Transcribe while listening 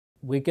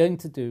we're going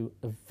to do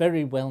a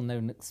very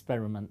well-known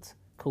experiment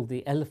called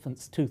the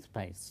elephant's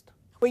toothpaste.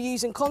 We're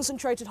using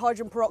concentrated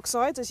hydrogen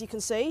peroxide, as you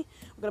can see.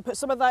 We're going to put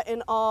some of that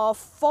in our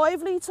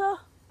 5-litre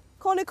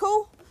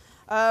conical,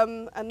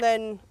 and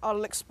then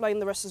I'll explain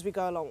the rest as we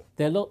go along.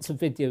 There are lots of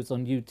videos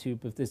on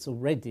YouTube of this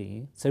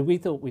already, so we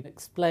thought we'd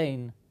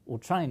explain, or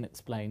try and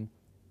explain,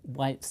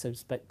 why it's so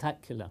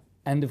spectacular.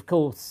 And of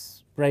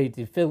course,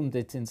 Brady filmed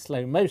it in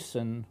slow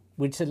motion,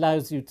 which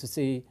allows you to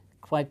see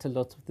quite a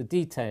lot of the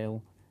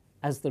detail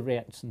as the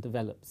reaction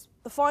develops.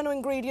 The final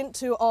ingredient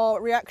to our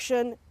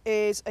reaction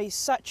is a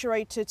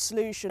saturated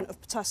solution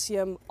of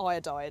potassium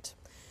iodide.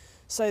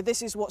 So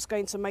this is what's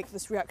going to make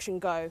this reaction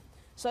go.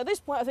 So at this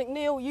point, I think,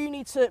 Neil, you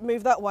need to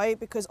move that way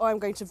because I'm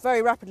going to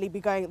very rapidly be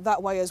going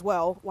that way as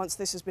well once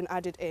this has been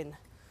added in.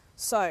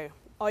 So,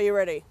 are you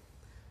ready?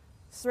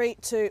 3,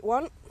 2,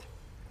 1.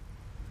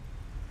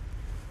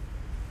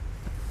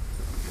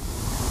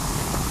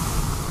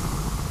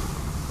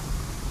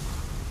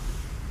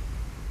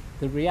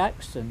 The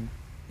reaction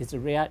is a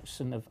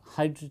reaction of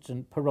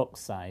hydrogen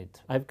peroxide.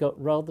 I've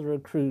got rather a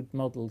crude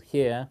model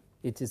here.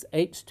 It is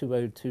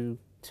H2O2,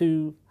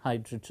 2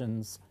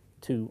 hydrogens,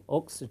 2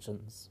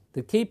 oxygens.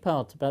 The key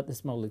part about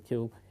this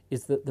molecule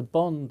is that the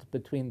bond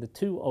between the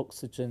 2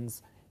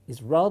 oxygens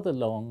is rather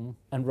long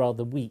and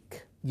rather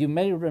weak. You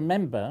may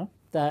remember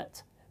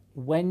that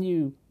when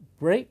you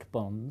break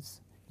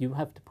bonds, you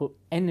have to put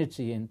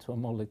energy into a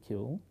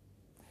molecule,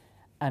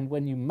 and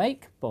when you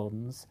make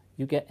bonds,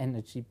 you get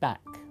energy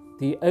back.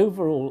 The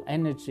overall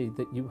energy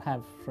that you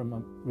have from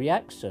a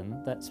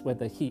reaction, that's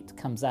whether heat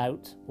comes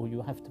out or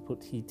you have to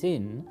put heat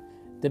in,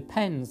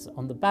 depends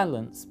on the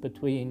balance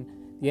between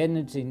the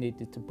energy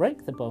needed to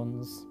break the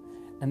bonds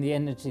and the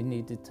energy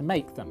needed to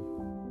make them.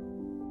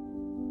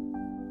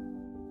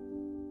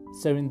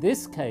 So in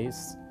this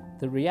case,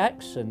 the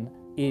reaction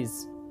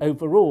is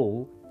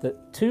overall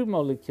that 2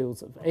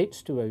 molecules of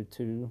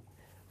H2O2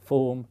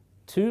 form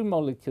 2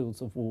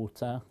 molecules of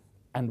water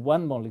and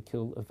 1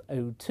 molecule of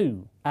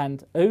O2.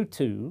 And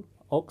O2,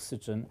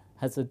 oxygen,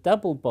 has a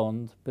double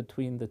bond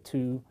between the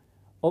 2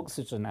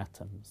 oxygen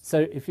atoms.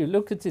 So if you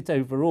look at it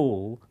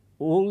overall,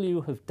 all you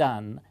have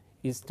done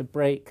is to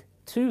break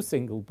 2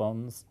 single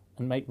bonds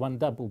and make 1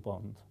 double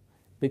bond,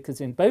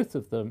 because in both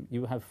of them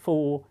you have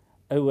 4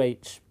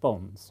 OH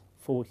bonds,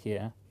 4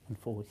 here and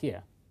 4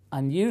 here.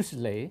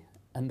 Unusually,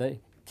 and the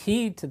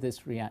key to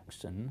this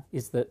reaction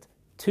is that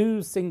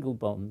 2 single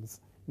bonds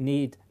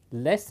need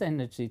less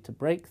energy to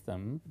break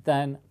them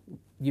than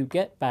you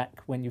get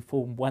back when you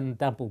form 1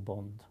 double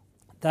bond.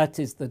 That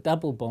is, the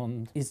double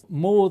bond is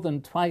more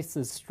than twice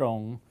as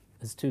strong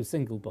as 2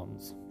 single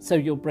bonds. So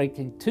you're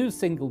breaking 2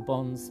 single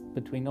bonds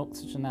between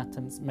oxygen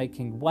atoms,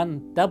 making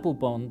 1 double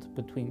bond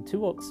between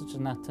 2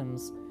 oxygen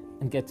atoms,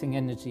 and getting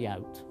energy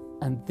out.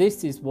 And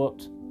this is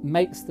what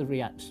makes the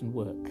reaction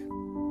work.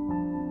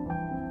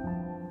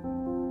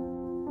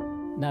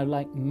 Now,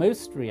 like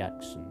most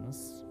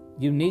reactions,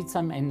 you need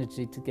some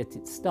energy to get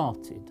it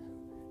started,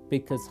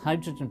 because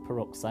hydrogen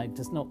peroxide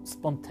does not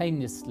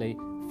spontaneously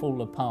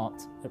fall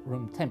apart at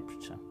room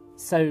temperature.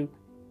 So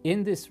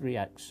in this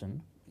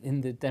reaction,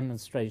 in the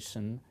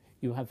demonstration,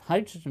 you have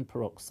hydrogen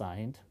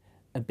peroxide,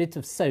 a bit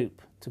of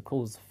soap to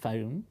cause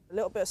foam. A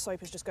little bit of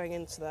soap is just going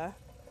into there.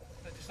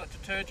 Is that just like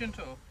detergent,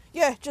 or?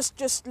 Yeah,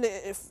 just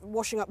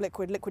washing up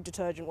liquid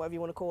detergent, whatever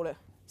you want to call it.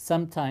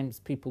 Sometimes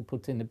people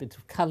put in a bit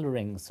of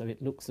colouring so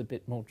it looks a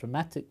bit more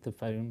dramatic, the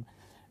foam.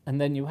 And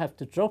then you have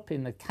to drop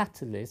in a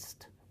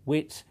catalyst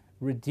which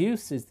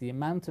reduces the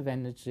amount of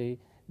energy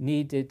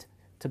needed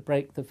to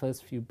break the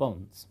first few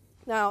bonds.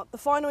 Now, the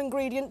final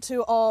ingredient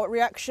to our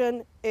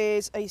reaction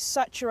is a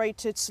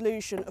saturated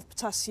solution of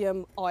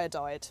potassium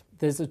iodide.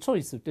 There's a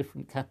choice of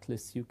different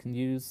catalysts you can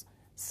use.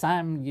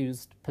 Sam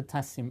used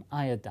potassium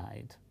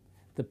iodide.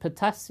 The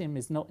potassium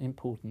is not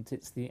important,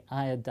 it's the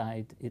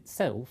iodide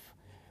itself,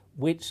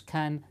 which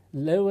can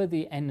lower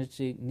the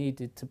energy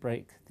needed to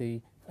break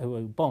the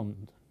OO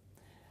bond.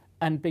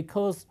 And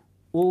because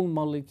all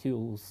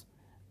molecules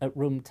at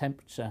room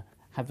temperature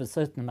have a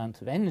certain amount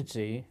of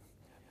energy,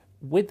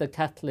 with the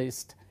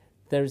catalyst,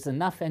 there is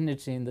enough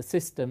energy in the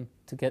system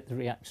to get the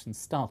reaction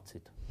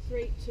started.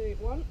 3, 2,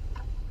 1.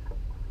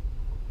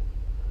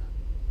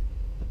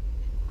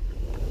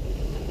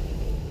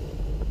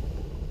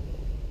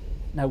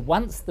 Now,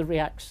 once the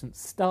reaction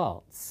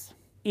starts,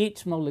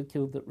 each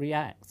molecule that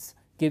reacts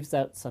gives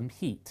out some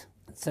heat.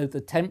 So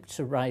the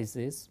temperature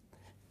rises.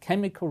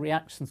 Chemical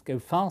reactions go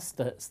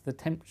faster as the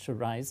temperature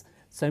rises,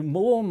 so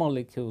more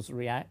molecules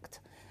react,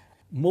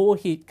 more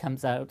heat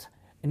comes out,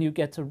 and you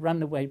get a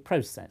runaway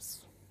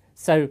process.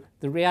 So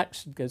the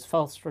reaction goes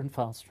faster and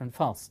faster and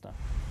faster.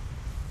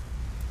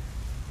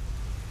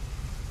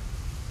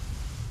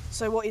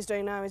 So what he's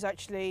doing now is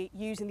actually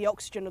using the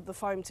oxygen of the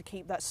foam to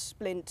keep that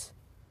splint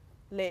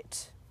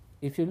lit.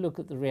 If you look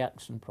at the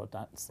reaction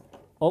products,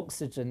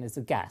 oxygen is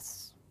a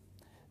gas.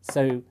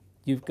 So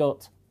you've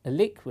got a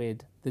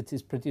liquid that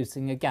is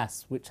producing a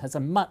gas which has a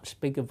much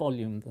bigger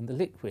volume than the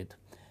liquid.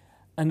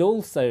 And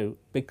also,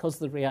 because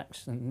the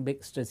reaction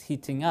mixture is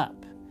heating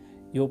up,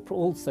 you're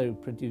also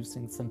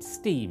producing some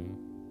steam.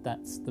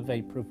 that's the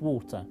vapour of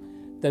water,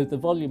 though the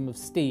volume of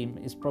steam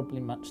is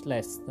probably much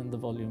less than the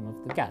volume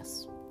of the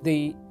gas.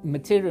 The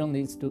material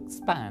needs to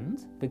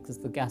expand because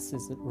the gas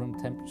is at room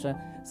temperature,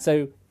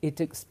 so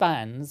it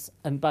expands,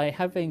 and by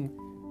having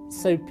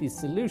soapy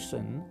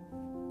solution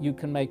you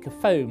can make a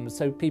foam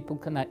so people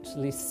can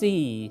actually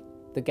see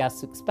the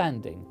gas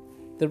expanding.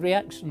 The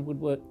reaction would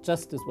work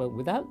just as well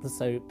without the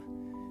soap,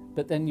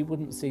 but then you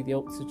wouldn't see the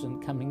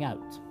oxygen coming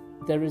out.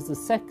 There is a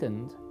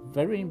second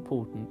very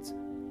important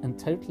and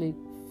totally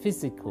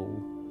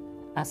physical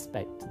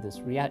aspect to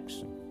this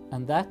reaction,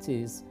 and that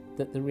is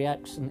that the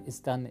reaction is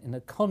done in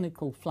a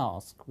conical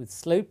flask with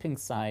sloping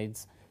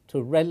sides to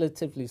a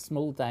relatively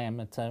small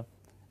diameter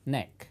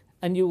neck.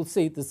 And you will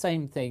see the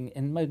same thing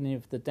in many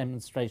of the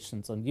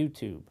demonstrations on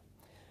YouTube.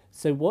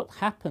 So what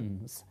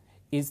happens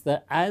is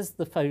that as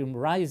the foam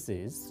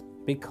rises,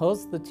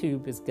 because the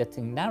tube is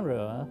getting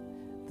narrower,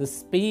 the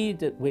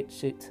speed at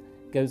which it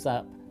goes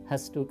up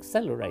has to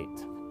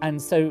accelerate. And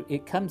so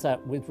it comes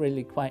up with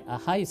really quite a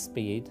high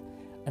speed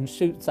and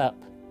shoots up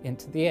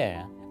into the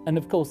air. And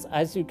of course,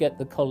 as you get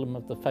the column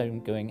of the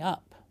foam going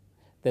up,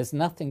 there's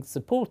nothing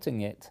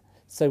supporting it.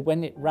 So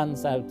when it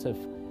runs out of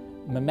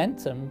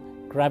momentum,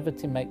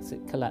 gravity makes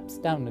it collapse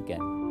down again.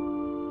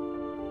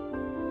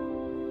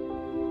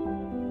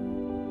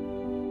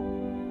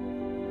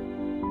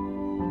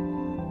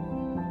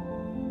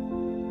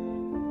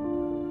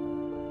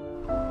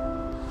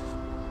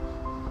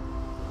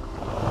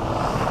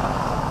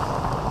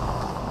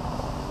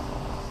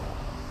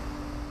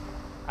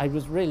 I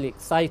was really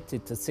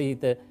excited to see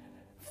the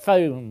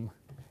foam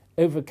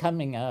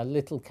overcoming our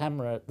little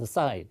camera at the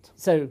side.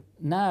 So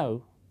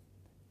now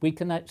we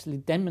can actually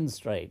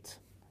demonstrate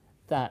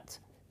that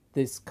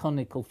this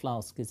conical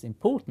flask is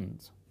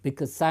important,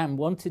 because Sam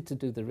wanted to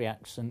do the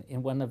reaction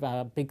in one of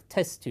our big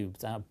test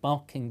tubes, our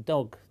barking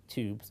dog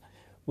tubes,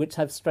 which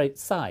have straight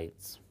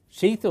sides.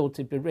 She thought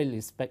it'd be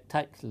really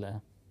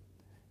spectacular.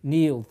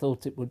 Neil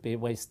thought it would be a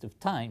waste of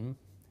time.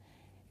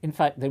 In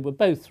fact, they were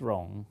both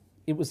wrong.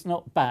 It was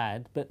not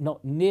bad, but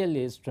not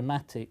nearly as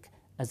dramatic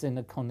as in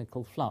a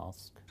conical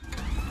flask.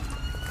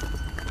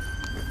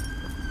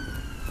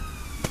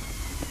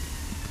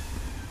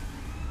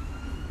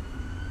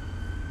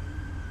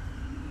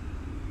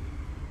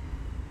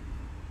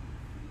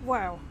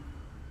 Wow.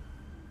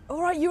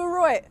 All right, you were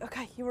right.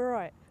 Okay, you were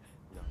right.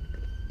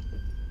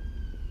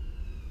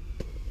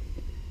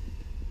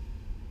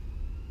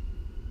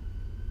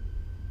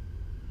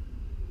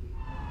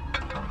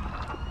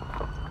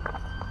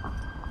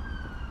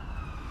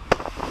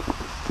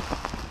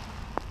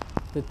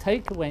 The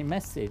takeaway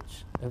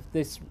message of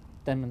this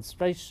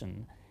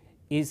demonstration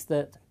is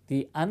that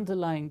the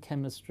underlying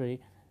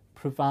chemistry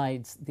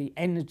provides the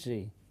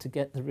energy to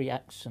get the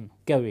reaction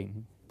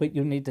going, but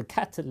you need a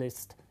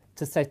catalyst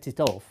to set it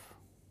off.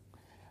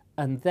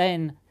 And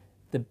then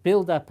the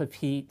build-up of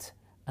heat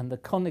and the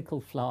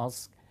conical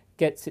flask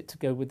gets it to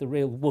go with a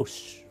real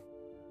whoosh.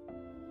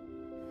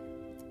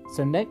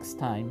 So next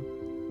time,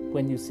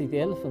 when you see the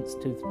elephant's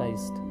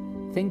toothpaste,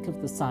 think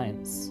of the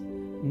science,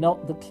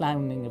 not the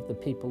clowning of the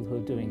people who are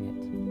doing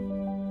it.